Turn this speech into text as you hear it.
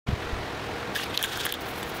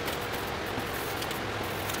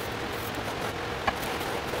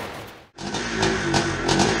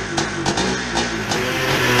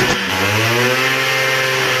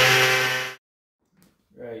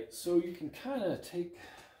you can kind of take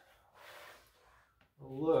a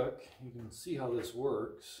look. You can see how this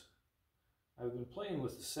works. I've been playing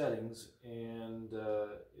with the settings, and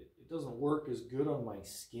it doesn't work as good on my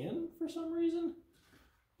skin for some reason,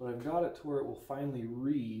 but I've got it to where it will finally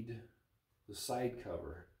read the side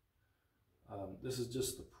cover. This is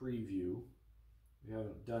just the preview. We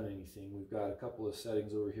haven't done anything. We've got a couple of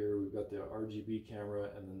settings over here. We've got the RGB camera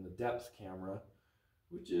and then the depth camera,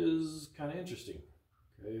 which is kind of interesting.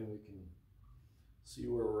 Okay, and we can see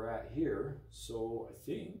where we're at here. So I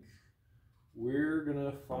think we're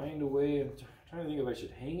gonna find a way. I'm trying to think if I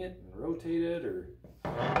should hang it and rotate it, or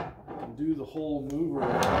I can do the whole mover.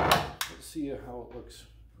 Let's see how it looks.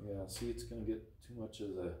 Yeah, see, it's gonna get too much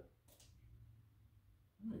of the,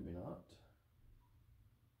 maybe not.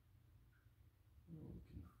 We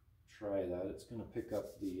can try that. It's gonna pick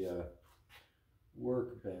up the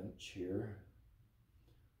workbench here.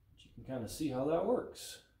 But you can kind of see how that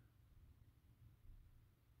works.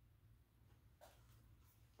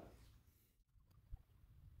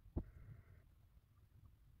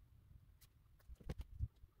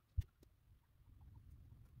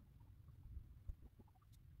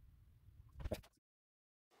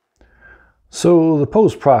 So the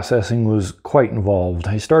post-processing was quite involved.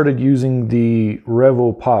 I started using the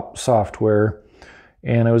Revopop software,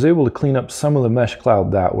 and I was able to clean up some of the mesh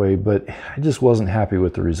cloud that way, but I just wasn't happy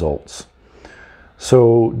with the results.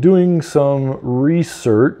 So doing some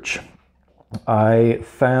research, I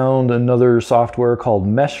found another software called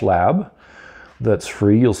Mesh Lab that's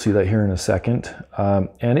free. You'll see that here in a second.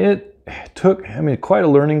 And it took, quite a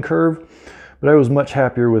learning curve, but I was much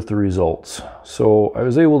happier with the results. So I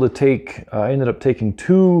was able to take, I ended up taking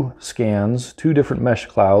 2 scans, 2 different mesh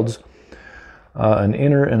clouds, an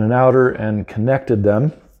inner and an outer, and connected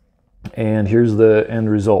them. And here's the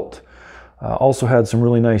end result. Also had some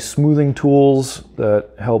really nice smoothing tools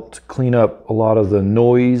that helped clean up a lot of the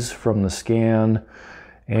noise from the scan,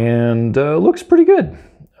 and looks pretty good.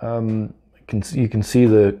 You can see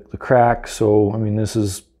the cracks. So this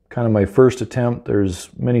is kind of my first attempt. There's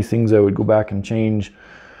many things I would go back and change.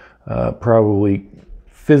 Probably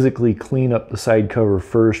physically clean up the side cover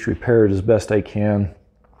first, repair it as best I can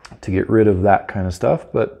to get rid of that kind of stuff.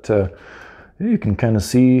 But you can kind of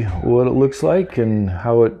see what it looks like and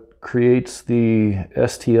how it creates the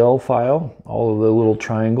STL file. All of the little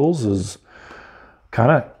triangles is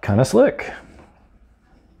kind of slick.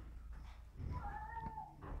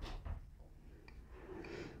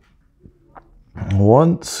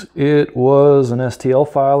 Once it was an STL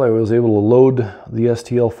file, I was able to load the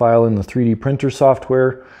STL file in the 3D printer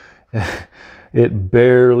software. It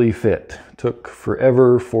barely fit. It took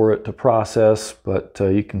forever for it to process, but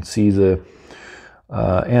you can see the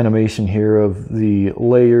animation here of the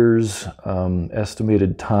layers,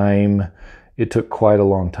 estimated time. It took quite a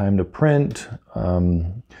long time to print.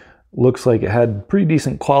 Looks like it had pretty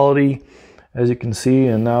decent quality, as you can see,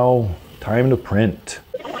 and now time to print.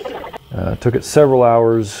 Took it several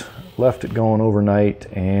hours, left it going overnight,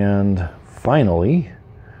 and finally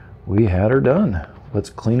we had her done. Let's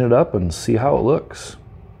clean it up and see how it looks.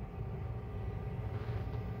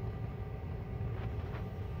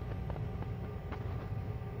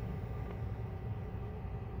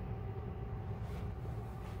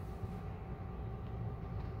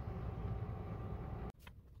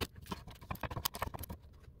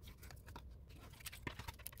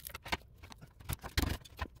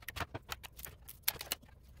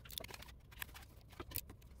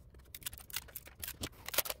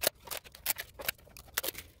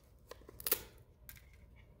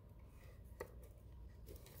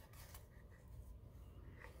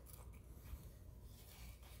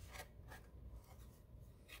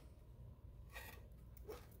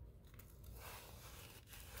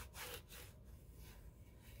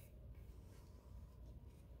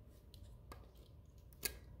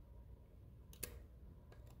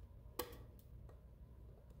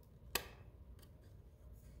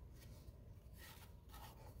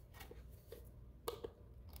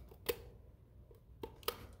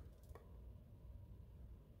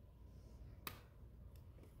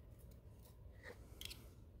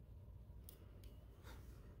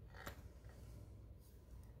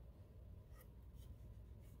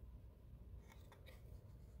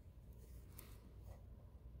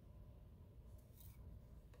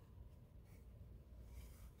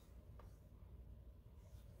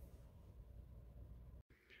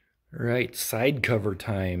 Right, side cover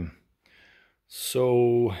time.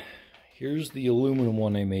 So here's the aluminum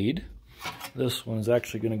one I made. This one's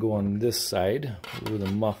actually going to go on this side over the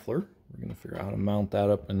muffler. We're going to figure out how to mount that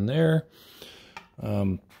up in there.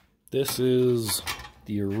 This is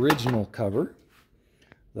the original cover.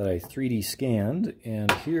 that I 3D scanned,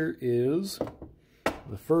 and here is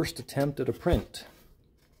the first attempt at a print.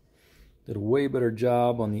 Did a way better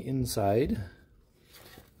job on the inside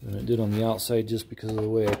than it did on the outside just because of the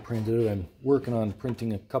way I printed it. I'm working on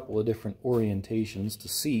printing a couple of different orientations to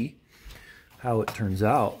see how it turns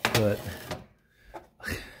out, but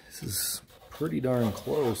this is pretty darn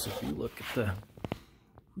close if you look at the,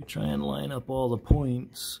 if we try and line up all the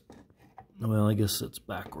points. Well, I guess it's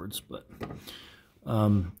backwards, but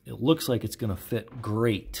it looks like it's going to fit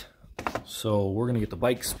great. So we're going to get the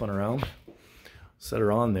bike spun around, set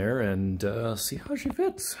her on there, and see how she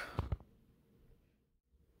fits.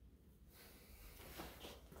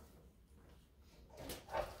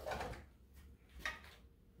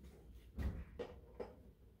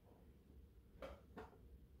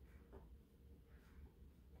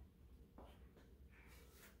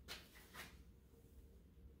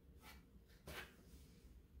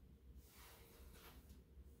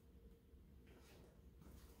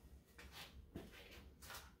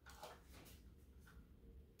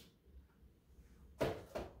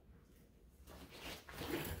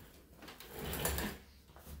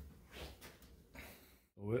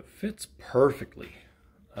 It fits perfectly.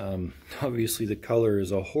 Obviously the color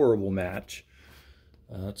is a horrible match.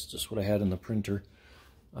 That's just what I had in the printer.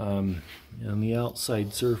 And the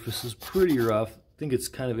outside surface is pretty rough. I think it's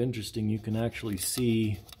kind of interesting. You can actually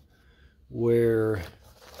see where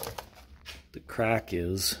the crack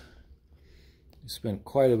is. I spent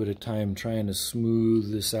quite a bit of time trying to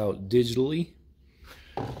smooth this out digitally.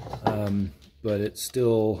 But it's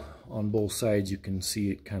still, on both sides, you can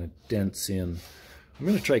see it kind of dents in. I'm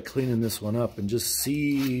going to try cleaning this one up and just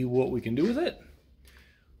see what we can do with it.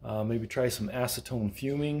 Maybe try some acetone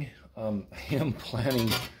fuming. I am planning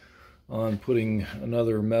on putting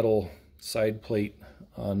another metal side plate,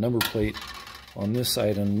 number plate on this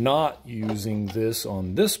side, and not using this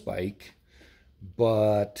on this bike,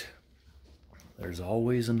 but there's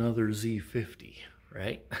always another Z50,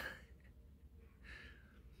 right?